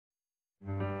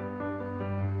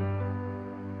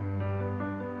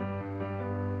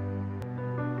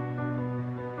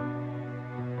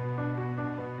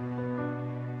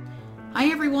Hi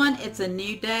everyone, it's a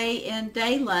new day in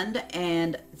Deiland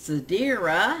and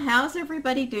Zadira. How's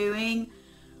everybody doing?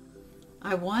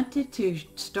 I wanted to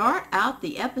start out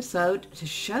the episode to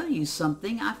show you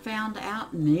something I found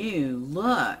out new.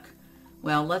 Look.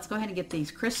 Well, let's go ahead and get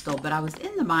these crystal, but I was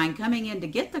in the mine coming in to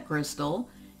get the crystal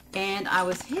and I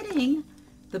was hitting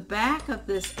the back of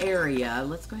this area.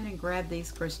 Let's go ahead and grab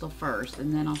these crystal first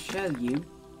and then I'll show you.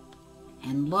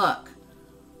 And look.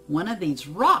 One of these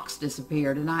rocks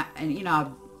disappeared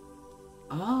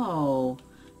oh,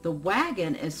 the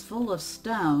wagon is full of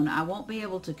stone. I won't be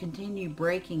able to continue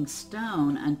breaking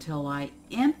stone until I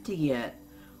empty it.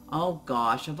 Oh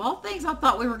gosh, of all things, I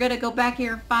thought we were going to go back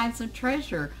here and find some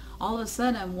treasure. All of a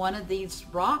sudden, one of these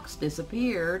rocks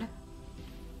disappeared.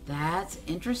 That's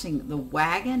interesting. The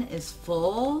wagon is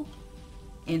full,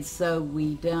 and so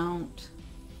we don't...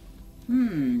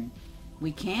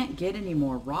 We can't get any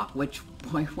more rock, which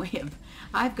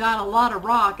I've got a lot of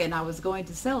rock and I was going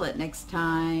to sell it next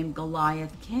time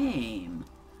Goliath came.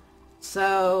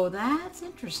 So that's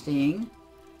interesting.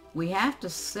 We have to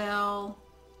sell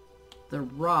the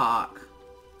rock.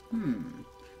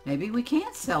 Maybe we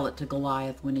can't sell it to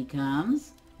Goliath when he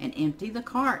comes and empty the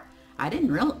cart. I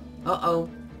didn't really... Uh-oh.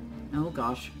 Oh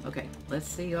gosh. Okay, let's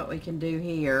see what we can do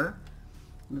here.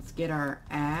 Let's get our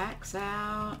axe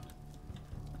out.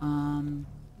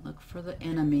 Look for the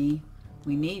enemy.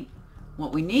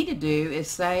 What we need to do is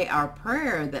say our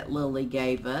prayer that Lily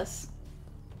gave us.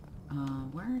 Oh,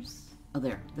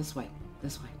 there, this way.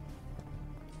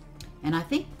 And I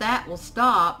think that will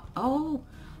stop. Oh,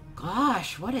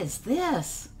 gosh, what is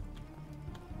this?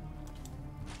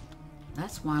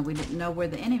 That's why we didn't know where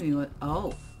the enemy was.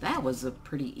 Oh, that was a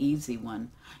pretty easy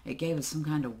one. It gave us some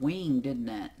kind of wing, didn't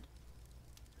it?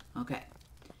 Okay,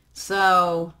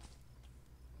 so...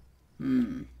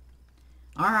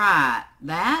 Alright,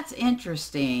 that's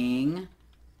interesting.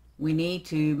 We need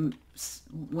to,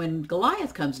 when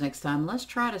Goliath comes next time, let's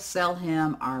try to sell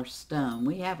him our stone.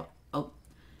 We have, oh,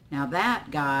 now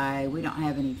that guy, we don't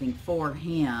have anything for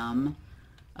him.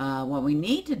 What we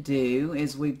need to do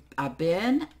is I've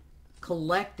been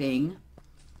collecting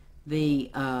the,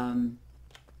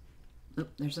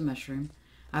 there's a mushroom.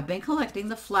 I've been collecting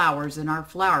the flowers in our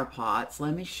flower pots.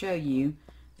 Let me show you.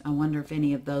 I wonder if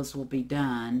any of those will be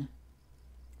done.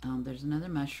 There's another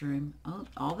mushroom. Oh,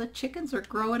 all the chickens are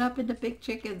growing up into big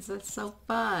chickens. That's so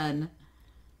fun.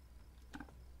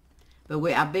 But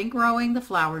I've been growing the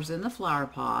flowers in the flower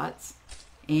pots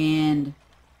and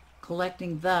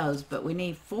collecting those. But we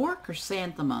need 4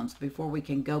 chrysanthemums before we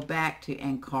can go back to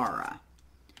Ankara.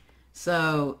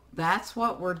 So that's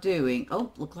what we're doing.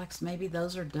 Oh, looks like maybe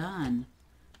those are done.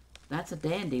 That's a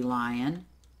dandelion.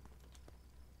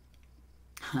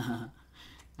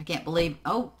 I can't believe...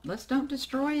 Oh, let's don't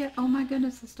destroy it. Oh my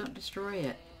goodness, let's don't destroy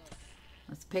it.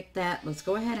 Let's pick that. Let's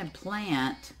go ahead and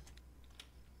plant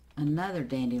another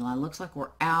dandelion. Looks like we're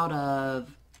out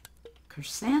of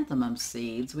chrysanthemum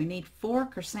seeds. We need 4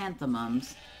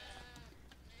 chrysanthemums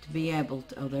to be able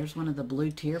to... Oh, there's one of the blue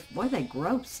tear... Boy, they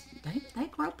grow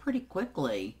pretty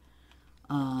quickly.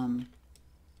 I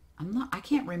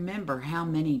can't remember how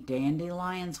many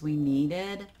dandelions we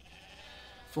needed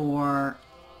for...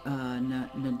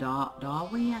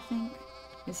 Nadawi, I think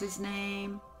is his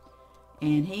name,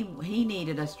 and he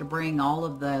needed us to bring all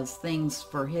of those things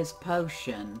for his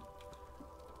potion.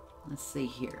 Let's see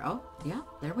here. Oh yeah,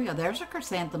 there we go. There's a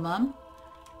chrysanthemum.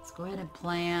 Let's go ahead and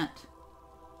plant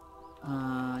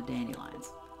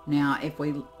dandelions. Now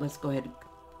let's go ahead and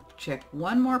check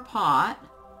one more pot.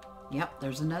 Yep,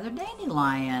 there's another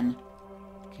dandelion.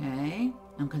 Okay,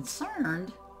 I'm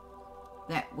concerned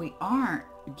that we aren't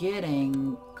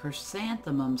getting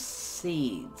chrysanthemum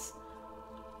seeds.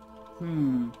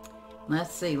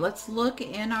 Let's see. Let's look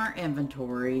in our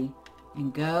inventory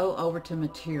and go over to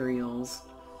materials.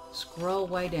 Scroll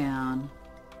way down.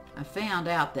 I found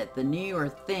out that the newer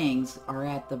things are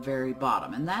at the very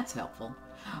bottom, and that's helpful.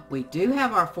 We do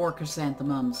have our 4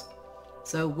 chrysanthemums,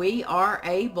 so we are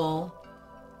able,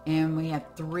 and we have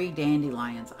 3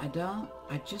 dandelions. I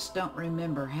just don't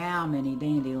remember how many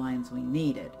dandelions we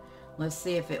needed. Let's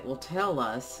see if it will tell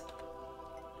us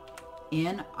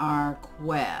in our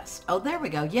quest. Oh, there we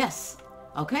go. Yes.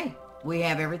 Okay. We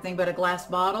have everything but a glass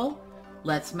bottle.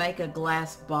 Let's make a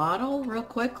glass bottle real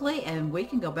quickly and we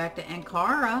can go back to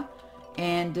Ankara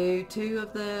and do 2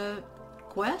 of the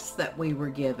quests that we were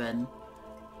given.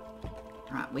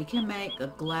 All right. We can make a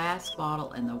glass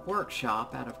bottle in the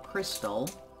workshop out of crystal.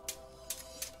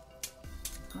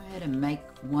 Go ahead and make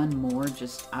one more.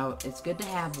 It's good to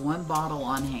have 1 bottle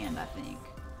on hand, I think.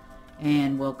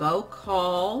 And we'll go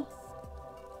call...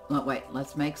 Well, wait,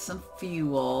 let's make some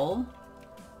fuel.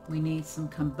 We need some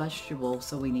combustible,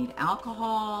 so we need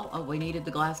alcohol. Oh, we needed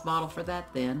the glass bottle for that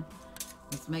then.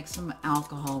 Let's make some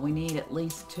alcohol. We need at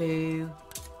least 2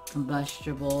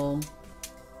 combustible.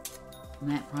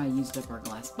 And that probably used up our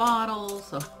glass bottles,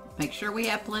 so make sure we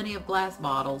have plenty of glass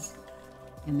bottles.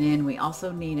 And then we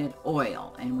also needed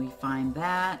oil, and we find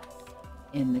that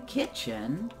in the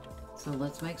kitchen. So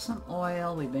let's make some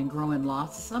oil. We've been growing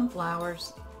lots of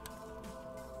sunflowers.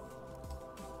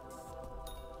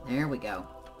 There we go.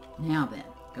 Now then,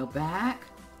 go back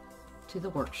to the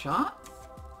workshop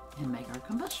and make our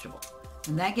combustible.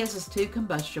 And that gives us 2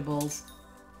 combustibles.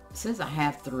 It says I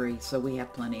have 3, so we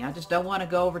have plenty. I just don't want to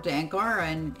go over to Ankara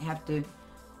and have to,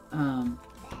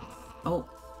 oh,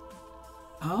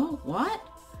 what?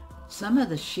 Some of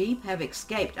the sheep have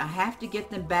escaped. I have to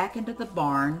get them back into the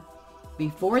barn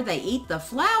before they eat the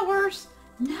flowers.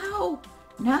 No.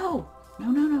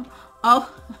 Oh,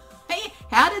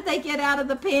 how did they get out of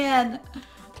the pen?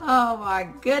 Oh my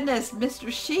goodness,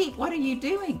 Mr. Sheep, what are you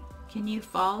doing? Can you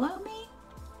follow me?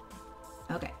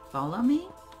 Okay, follow me.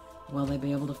 Will they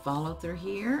be able to follow through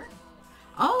here?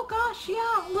 Oh gosh,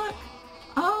 yeah, look.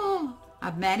 Oh,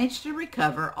 I've managed to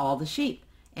recover all the sheep.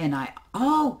 And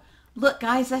oh, look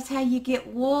guys, that's how you get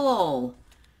wool.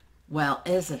 Well,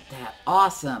 isn't that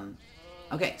awesome?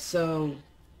 Okay, so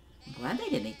I'm glad they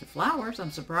didn't eat the flowers.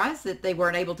 I'm surprised that they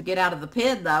weren't able to get out of the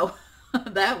pen though.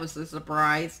 That was a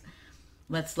surprise.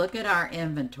 Let's look at our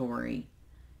inventory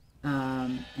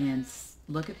and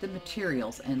look at the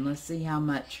materials, and let's see how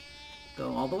much.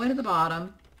 Go all the way to the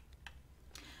bottom.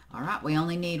 All right, we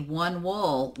only need 1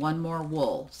 more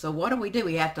wool. So what do? We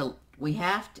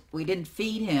didn't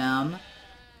feed him,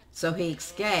 so he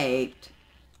escaped.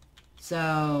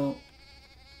 So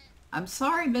I'm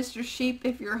sorry, Mr. Sheep,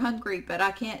 if you're hungry, but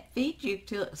I can't feed you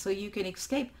so you can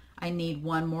escape. I need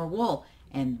 1 more wool.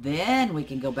 And then we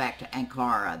can go back to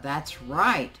Ankara. That's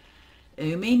right.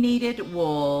 Umi needed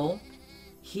wool.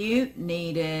 Hute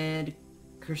needed,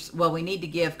 well, we need to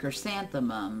give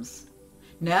chrysanthemums.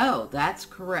 No, that's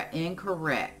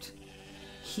incorrect.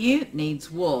 Hute needs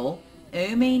wool.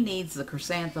 Umi needs the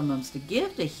chrysanthemums to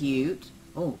give to Hute.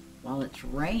 Oh, while it's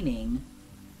raining.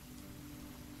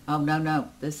 Oh, no,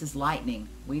 this is lightning.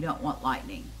 We don't want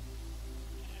lightning.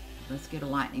 Let's get a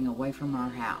lightning away from our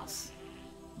house.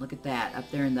 Look at that.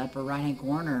 Up there in the upper right-hand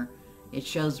corner, it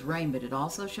shows rain, but it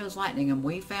also shows lightning. And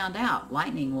we found out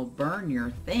lightning will burn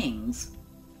your things.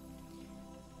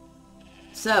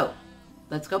 So,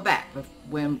 let's go back.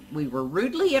 When we were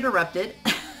rudely interrupted.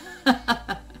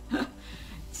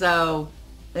 So,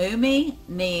 Umi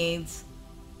needs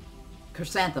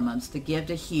chrysanthemums to give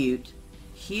to Hute.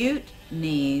 Hute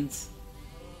needs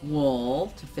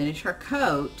wool to finish her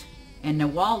coat. And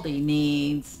Nawaldi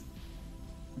needs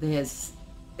his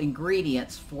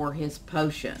ingredients for his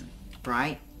potion,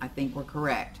 right? I think we're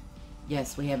correct.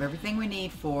 Yes, we have everything we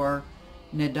need for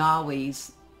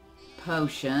Nadawi's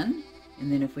potion.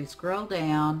 And then if we scroll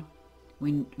down,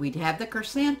 we'd have the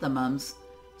chrysanthemums.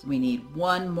 So we need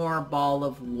 1 more ball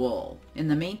of wool. In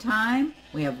the meantime,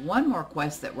 we have 1 more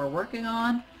quest that we're working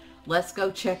on. Let's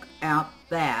go check out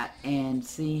that and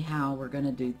see how we're going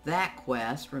to do that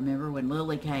quest. Remember when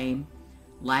Lily came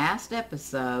last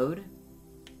episode,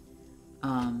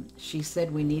 she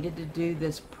said we needed to do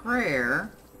this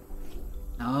prayer.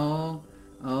 Oh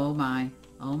my.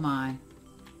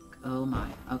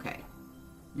 Okay.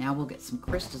 Now we'll get some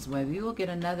crystals. Maybe we'll get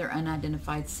another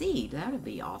unidentified seed. That would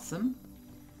be awesome.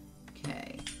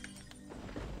 Okay.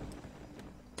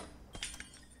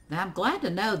 Now I'm glad to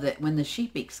know that when the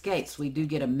sheep escapes, we do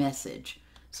get a message.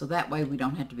 So that way we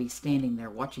don't have to be standing there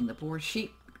watching the poor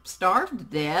sheep starve to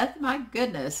death. My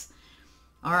goodness.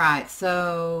 Alright,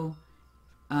 so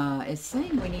it's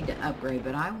saying we need to upgrade,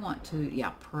 but I want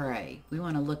to, pray. We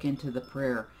want to look into the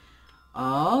prayer.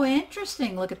 Oh,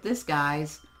 interesting. Look at this,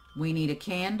 guys. We need a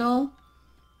candle,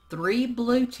 3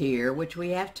 blue tier, which we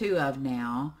have 2 of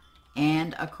now,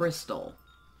 and a crystal.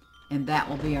 And that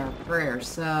will be our prayer.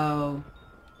 So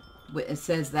it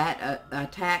says that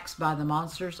attacks by the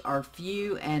monsters are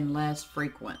few and less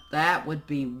frequent. That would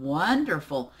be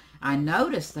wonderful. I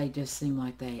noticed they just seem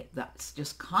like that's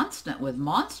just constant with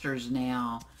monsters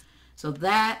now. So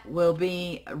that will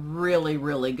be really,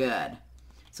 really good.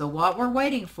 So what we're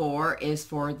waiting for is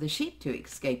for the sheep to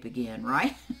escape again,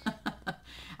 right?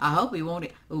 I hope we won't.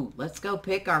 Ooh, let's go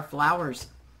pick our flowers.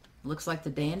 Looks like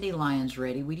the dandelion's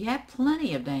ready. We have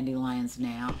plenty of dandelions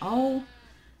now. Oh,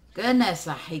 goodness,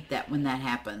 I hate that when that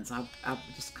happens. I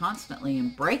just constantly am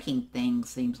breaking things,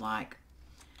 seems like.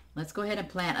 Let's go ahead and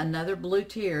plant another blue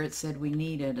tier. It said we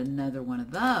needed another one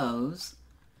of those.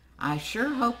 I sure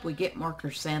hope we get more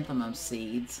chrysanthemum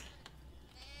seeds.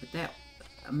 But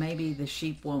maybe the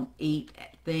sheep won't eat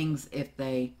things if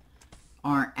they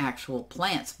aren't actual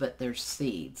plants, but they're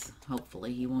seeds.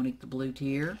 Hopefully he won't eat the blue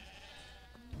tear.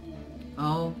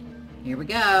 Oh, here we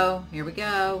go. Here we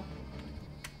go.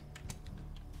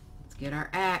 Let's get our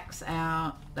axe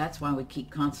out. That's why we keep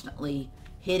constantly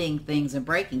hitting things and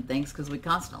breaking things, because we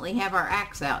constantly have our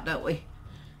axe out, don't we?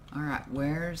 All right,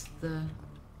 where's the...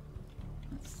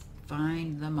 Let's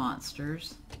find the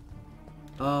monsters.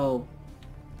 Oh.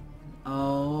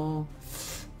 Oh.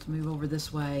 Let's move over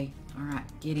this way. All right,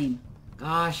 get him.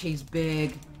 Gosh, he's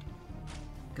big.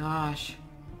 Gosh.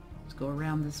 Let's go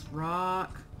around this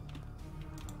rock.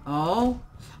 Oh.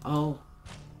 Oh.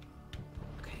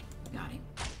 Okay, got him.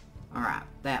 All right,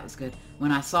 that was good.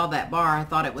 When I saw that bar, I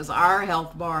thought it was our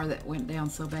health bar that went down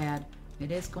so bad.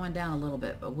 It is going down a little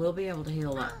bit, but we'll be able to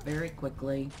heal up very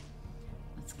quickly.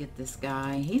 Let's get this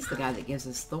guy. He's the guy that gives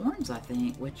us thorns, I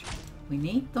think, which we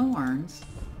need thorns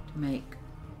to make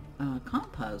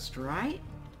compost, right?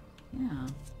 Yeah.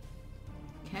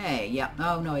 Okay, yeah.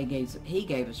 Oh, no, he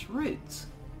gave us roots.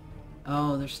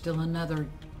 Oh, there's still another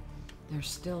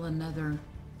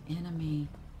enemy.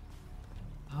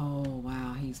 Oh,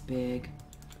 wow, he's big.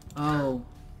 Oh,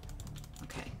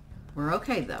 okay. We're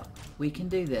okay, though. We can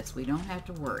do this. We don't have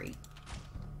to worry.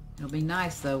 It'll be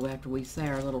nice, though, after we say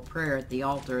our little prayer at the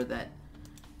altar that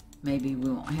maybe we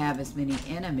won't have as many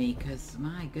enemy, because,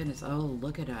 my goodness, oh,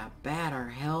 look at how bad our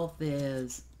health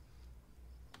is.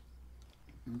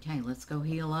 Okay, let's go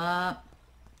heal up.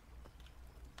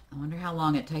 I wonder how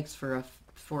long it takes for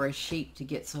a sheep to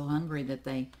get so hungry that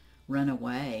they run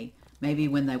away. Maybe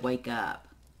when they wake up.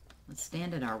 Let's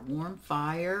stand at our warm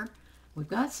fire. We've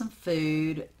got some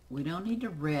food. We don't need to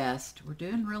rest. We're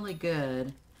doing really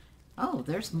good. Oh,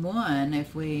 there's one.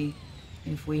 If we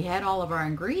had all of our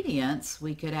ingredients,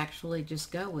 we could actually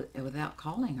just go without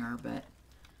calling her. But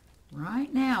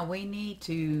right now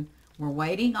we're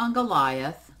waiting on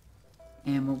Goliath,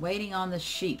 and we're waiting on the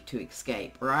sheep to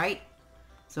escape, right?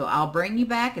 So I'll bring you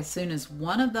back as soon as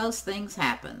one of those things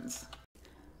happens.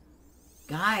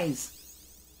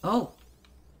 Guys, oh,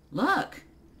 look,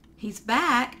 he's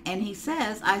back, and he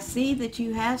says, I see that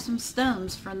you have some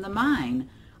stones from the mine.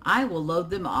 I will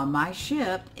load them on my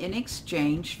ship in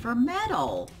exchange for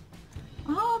metal.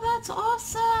 Oh, that's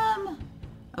awesome.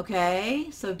 Okay,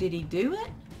 so did he do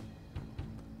it?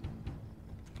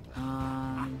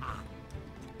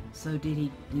 So did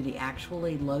he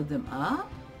actually load them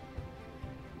up?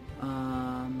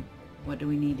 What do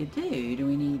we need to do? Do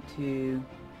we need to...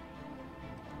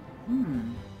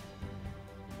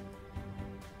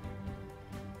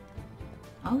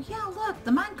 Oh yeah, look, the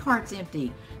minecart's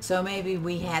empty. So maybe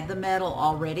we had the metal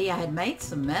already. I had made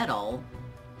some metal,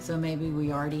 so maybe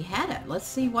we already had it. Let's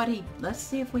see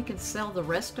if we can sell the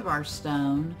rest of our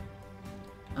stone.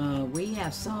 We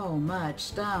have so much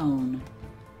stone,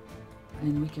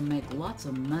 and we can make lots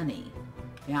of money.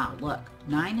 Yeah, look,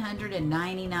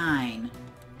 999.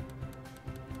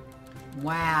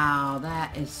 Wow,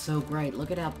 that is so great.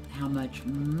 Look at how much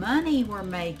money we're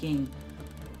making.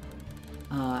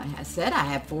 I said I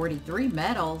have 43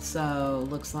 metal, so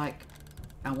looks like,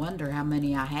 I wonder how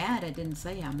many I had. It didn't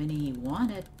say how many he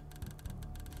wanted.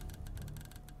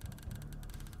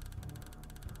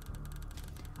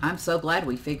 I'm so glad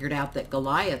we figured out that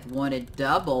Goliath wanted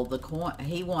double the coin.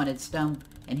 He wanted stone,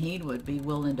 and he would be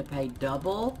willing to pay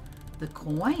double the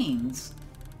coins.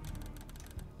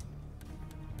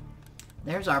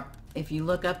 There's our, if you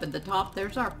look up at the top,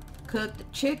 there's our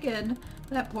cooked chicken.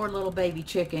 That poor little baby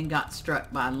chicken got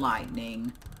struck by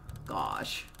lightning.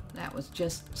 Gosh, that was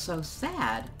just so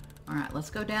sad. All right, let's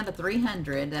go down to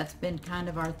 300. That's been kind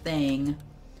of our thing.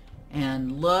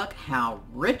 And look how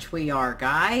rich we are,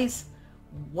 guys.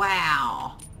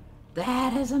 Wow,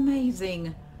 that is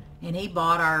amazing. And he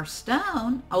bought our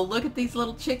stone. Oh, look at these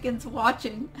little chickens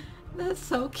watching. That's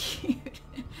so cute.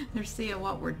 They're seeing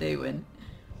what we're doing.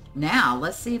 Now,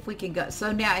 let's see if we can go.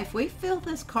 So now, if we fill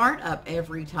this cart up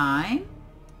every time.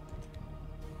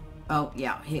 Oh,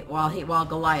 yeah. While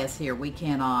Goliath's here, we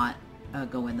cannot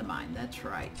go in the mine. That's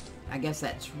right. I guess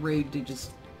that's rude to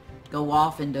just go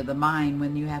off into the mine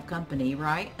when you have company,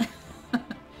 right?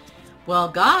 Well,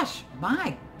 gosh,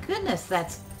 my goodness,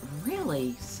 that's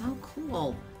really so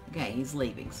cool. Okay, he's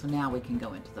leaving, so now we can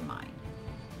go into the mine.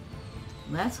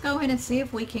 Let's go in and see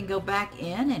if we can go back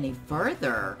in any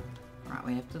further. All right,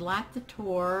 we have to light the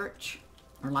torch,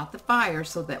 or light the fire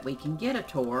so that we can get a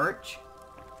torch.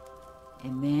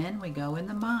 And then we go in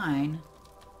the mine.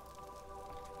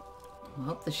 I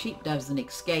hope the sheep doesn't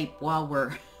escape while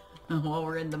we're while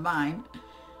we're in the mine.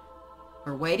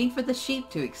 We're waiting for the sheep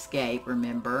to escape,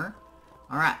 remember?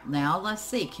 All right, now let's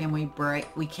see. Can we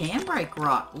break? We can break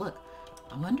rock. Look,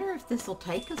 I wonder if this will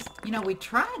take us. You know, we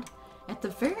tried at the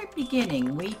very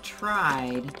beginning. We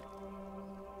tried.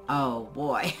 Oh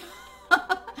boy.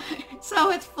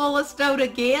 So it's full of stone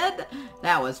again?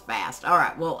 That was fast. All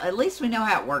right, well, at least we know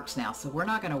how it works now, so we're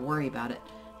not going to worry about it.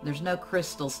 There's no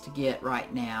crystals to get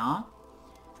right now.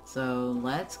 So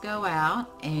let's go out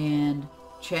and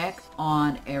check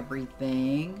on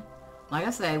everything. Like I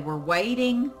say, we're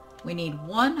waiting. We need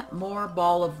one more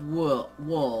ball of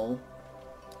wool.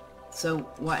 So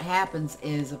what happens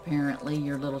is apparently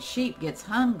your little sheep gets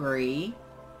hungry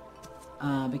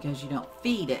because you don't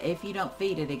feed it. If you don't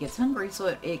feed it, it gets hungry, so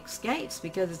it escapes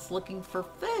because it's looking for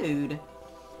food.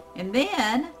 And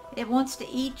then it wants to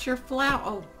eat your flower.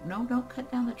 Oh, no, don't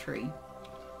cut down the tree.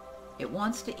 It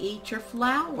wants to eat your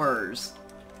flowers.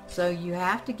 So you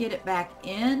have to get it back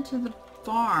into the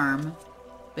farm.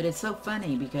 But it's so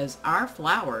funny because our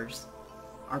flowers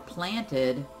are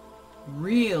planted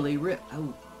really,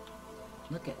 oh,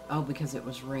 look at, oh, because it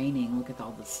was raining. Look at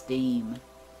all the steam.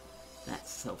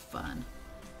 That's so fun.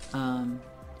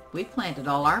 We planted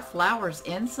all our flowers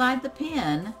inside the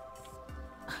pen.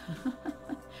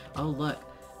 Oh, look,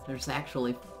 there's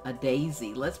actually a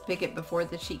daisy. Let's pick it before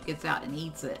the sheep gets out and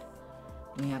eats it.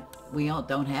 We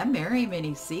don't have very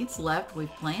many seeds left.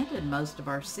 We've planted most of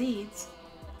our seeds.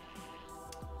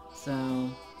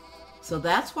 So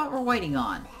that's what we're waiting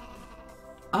on.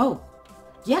 Oh,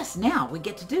 yes, now we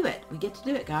get to do it. We get to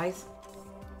do it, guys.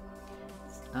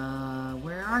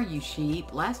 Where are you,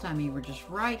 sheep? Last time you were just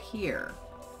right here.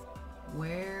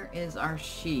 Where is our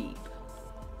sheep?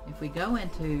 If we go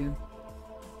into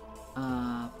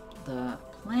the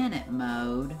planet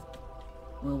mode,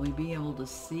 will we be able to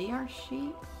see our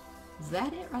sheep? Is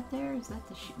that it right there? Is that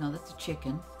the sheep? No, that's a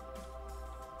chicken.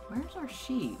 Where's our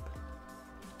sheep?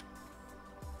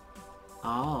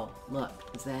 Oh,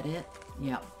 look. Is that it?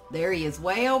 Yep. There he is,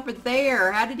 way over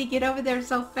there. How did he get over there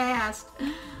so fast?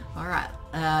 All right.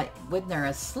 When they're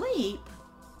asleep,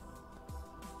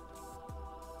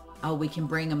 oh, we can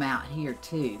bring them out here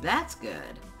too. That's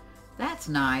good. That's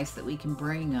nice that we can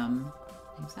bring them.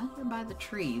 He's out there by the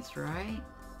trees, right?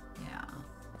 Yeah.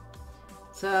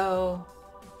 So,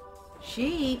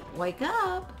 sheep, wake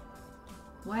up.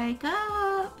 Wake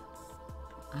up.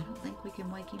 I don't think we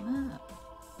can wake him up.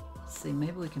 Let's see,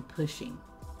 maybe we can push him.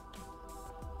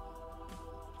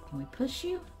 Can we push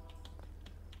you?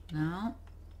 No.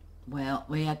 Well,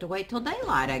 we have to wait till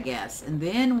daylight, I guess. And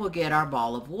then we'll get our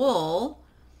ball of wool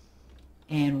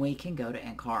and we can go to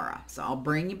Ankara. So I'll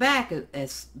bring you back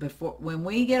when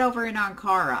we get over in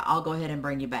Ankara, I'll go ahead and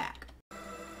bring you back.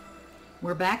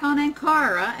 We're back on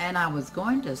Ankara, and I was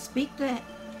going to speak to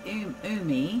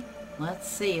Umi. Let's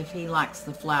see if he likes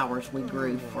the flowers we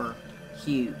grew for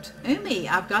Hute. Umi,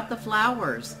 I've got the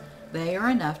flowers. They are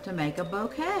enough to make a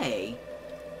bouquet.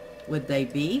 Would they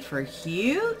be for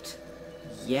Hute?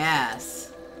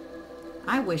 Yes.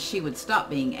 I wish she would stop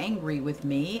being angry with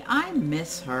me. I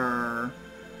miss her.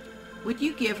 Would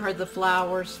you give her the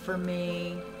flowers for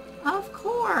me? Of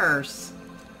course.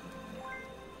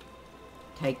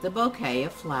 Take the bouquet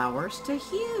of flowers to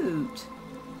Hute.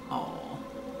 Oh,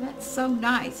 that's so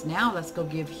nice. Now let's go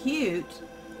give Hute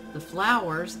the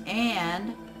flowers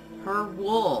and her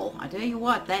wool. I tell you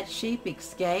what, that sheep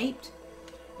escaped.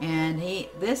 And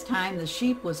this time the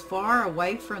sheep was far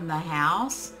away from the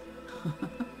house.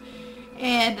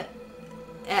 And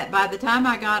by the time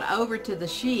I got over to the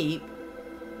sheep,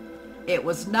 it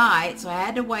was night, so I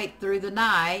had to wait through the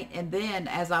night. And then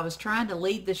as I was trying to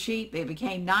lead the sheep, it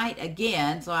became night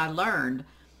again. So I learned,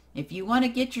 if you want to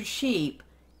get your sheep,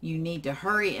 you need to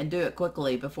hurry and do it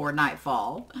quickly before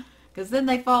nightfall, because then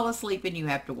they fall asleep and you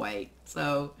have to wait.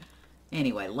 So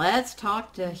anyway, let's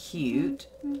talk to Hute.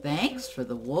 Thanks for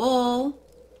the wool.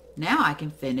 Now I can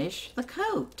finish the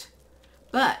coat.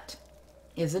 But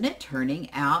isn't it turning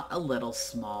out a little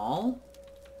small?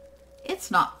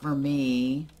 It's not for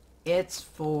me. It's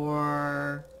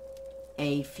for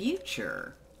a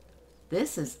future.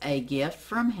 This is a gift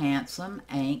from handsome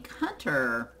Ank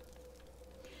Hunter.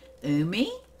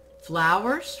 Umi?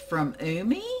 Flowers from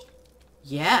Umi?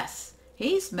 Yes.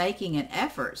 He's making an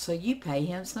effort, so you pay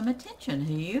him some attention,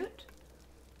 Hute.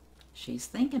 She's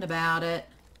thinking about it.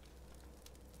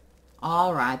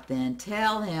 All right, then.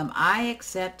 Tell him I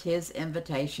accept his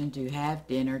invitation to have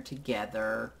dinner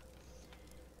together.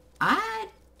 I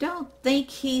don't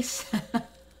think he's...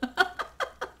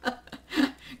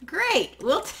 Great.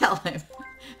 We'll tell him.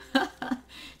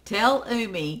 Tell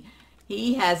Umi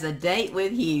he has a date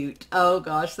with Hute. Oh,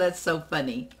 gosh, that's so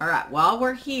funny. All right, while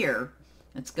we're here,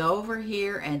 let's go over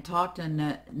here and talk to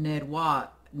Ned.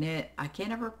 I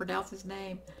can't ever pronounce his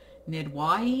name.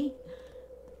 Nedwahi.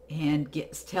 and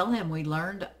tell him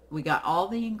we got all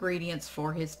the ingredients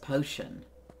for his potion.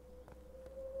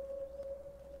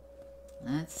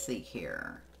 Let's see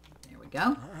here. There we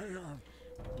go.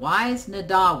 Wise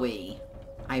Nadawi,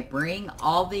 I bring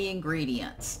all the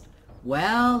ingredients.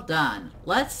 Well done.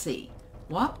 Let's see.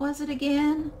 What was it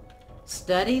again?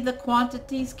 Study the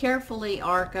quantities carefully,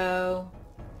 Arco.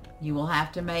 You will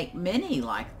have to make many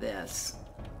like this.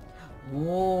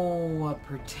 Oh, a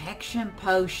protection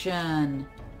potion.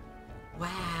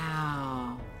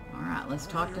 Wow. All right, let's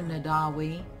talk to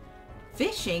Nadawi.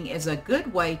 Fishing is a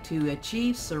good way to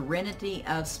achieve serenity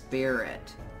of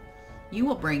spirit. You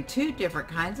will bring 2 different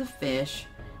kinds of fish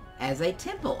as a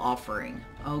temple offering.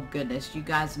 Oh goodness, you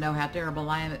guys know how terrible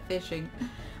I am at fishing.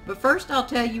 But first I'll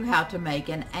tell you how to make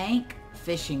an Ankh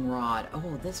fishing rod.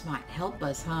 Oh, this might help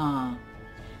us, huh?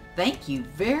 Thank you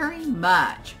very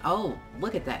much. Oh,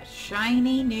 look at that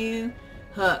shiny new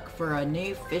hook for a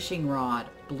new fishing rod.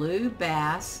 Blue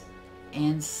bass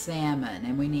and salmon,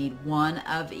 and we need 1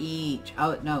 of each.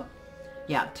 Oh no,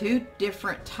 yeah, 2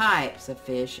 different types of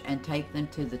fish, and take them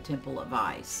to the Temple of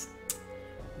Ice.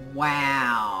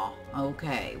 Wow.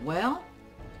 Okay, well,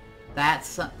 that's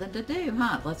something to do,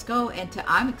 huh? Let's go. And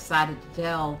I'm excited to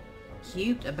tell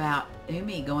Hute about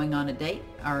Umi going on a date,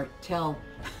 or tell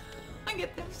I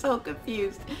get them so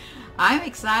confused. I'm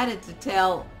excited to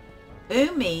tell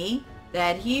Umi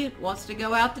that Hute wants to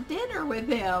go out to dinner with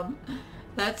him.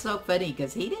 That's so funny,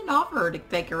 because he didn't offer her to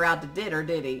take her out to dinner,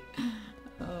 did he?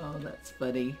 Oh, that's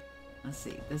funny. Let's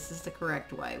see. This is the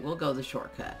correct way. We'll go the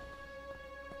shortcut.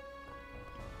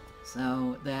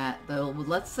 So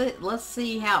let's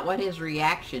see what his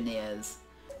reaction is.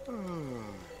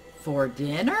 For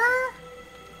dinner?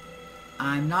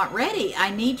 I'm not ready.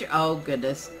 Oh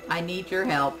goodness. I need your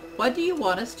help. What do you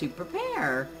want us to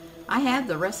prepare? I have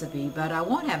the recipe, but I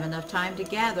won't have enough time to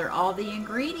gather all the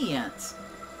ingredients.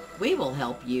 We will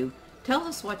help you. Tell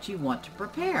us what you want to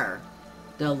prepare.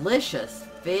 Delicious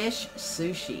fish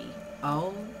sushi.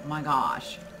 Oh my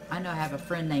gosh. I know I have a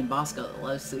friend named Bosco that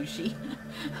loves sushi.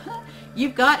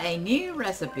 You've got a new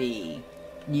recipe.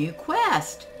 New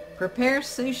quest. Prepare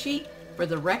sushi for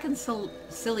the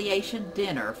reconciliation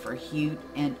dinner for Hute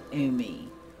and Umi.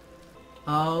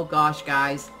 Oh gosh,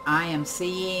 guys. I am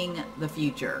seeing the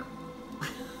future.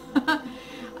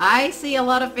 I see a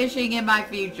lot of fishing in my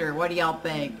future. What do y'all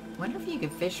think? Wonder if you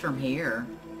could fish from here.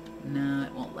 No,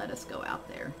 it won't let us go out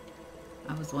there.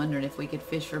 I was wondering if we could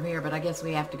fish from here, but I guess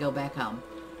we have to go back home.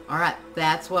 All right,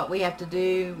 that's what we have to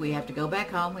do. We have to go back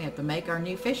home. We have to make our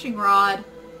new fishing rod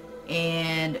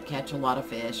and catch a lot of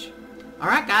fish. All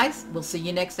right, guys, we'll see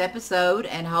you next episode,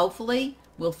 and hopefully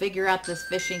we'll figure out this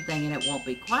fishing thing and it won't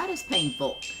be quite as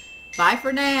painful. Bye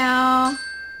for now.